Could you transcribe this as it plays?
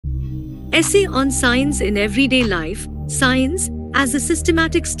Essay on Science in Everyday Life. Science, as a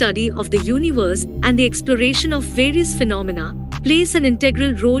systematic study of the universe and the exploration of various phenomena, plays an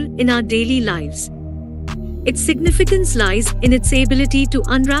integral role in our daily lives. Its significance lies in its ability to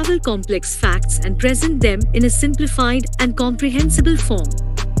unravel complex facts and present them in a simplified and comprehensible form.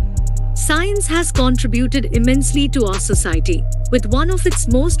 Science has contributed immensely to our society, with one of its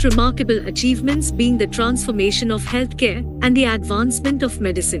most remarkable achievements being the transformation of healthcare and the advancement of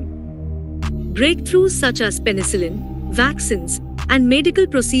medicine. Breakthroughs such as penicillin, vaccines, and medical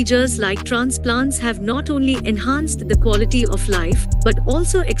procedures like transplants have not only enhanced the quality of life but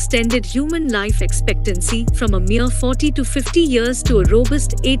also extended human life expectancy from a mere 40 to 50 years to a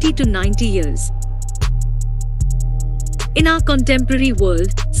robust 80 to 90 years. In our contemporary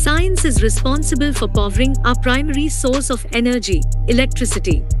world, science is responsible for powering our primary source of energy,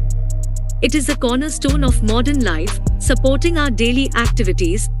 electricity. It is a cornerstone of modern life, supporting our daily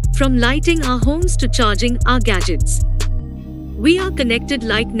activities, from lighting our homes to charging our gadgets. We are connected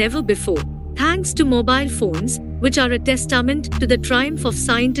like never before, thanks to mobile phones, which are a testament to the triumph of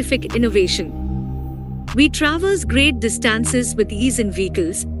scientific innovation. We traverse great distances with ease in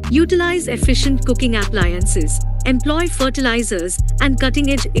vehicles, utilize efficient cooking appliances, employ fertilizers and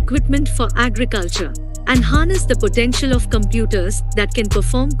cutting-edge equipment for agriculture, and harness the potential of computers that can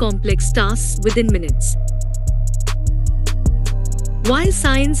perform complex tasks within minutes. While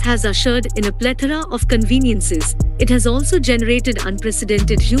science has ushered in a plethora of conveniences, it has also generated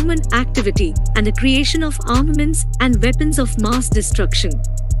unprecedented human activity and the creation of armaments and weapons of mass destruction.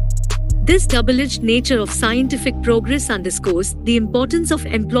 This double-edged nature of scientific progress underscores the importance of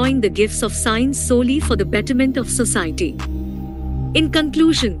employing the gifts of science solely for the betterment of society. In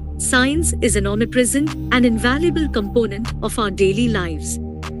conclusion, science is an omnipresent and invaluable component of our daily lives.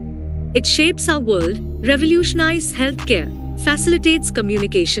 It shapes our world, revolutionizes healthcare, facilitates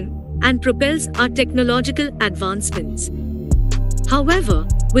communication, and propels our technological advancements. However,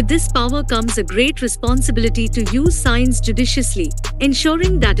 with this power comes a great responsibility to use science judiciously,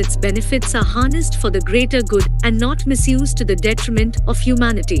 ensuring that its benefits are harnessed for the greater good and not misused to the detriment of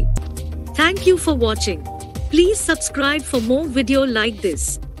humanity. Thank you for watching. Please subscribe for more videos like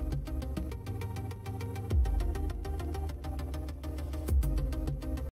this.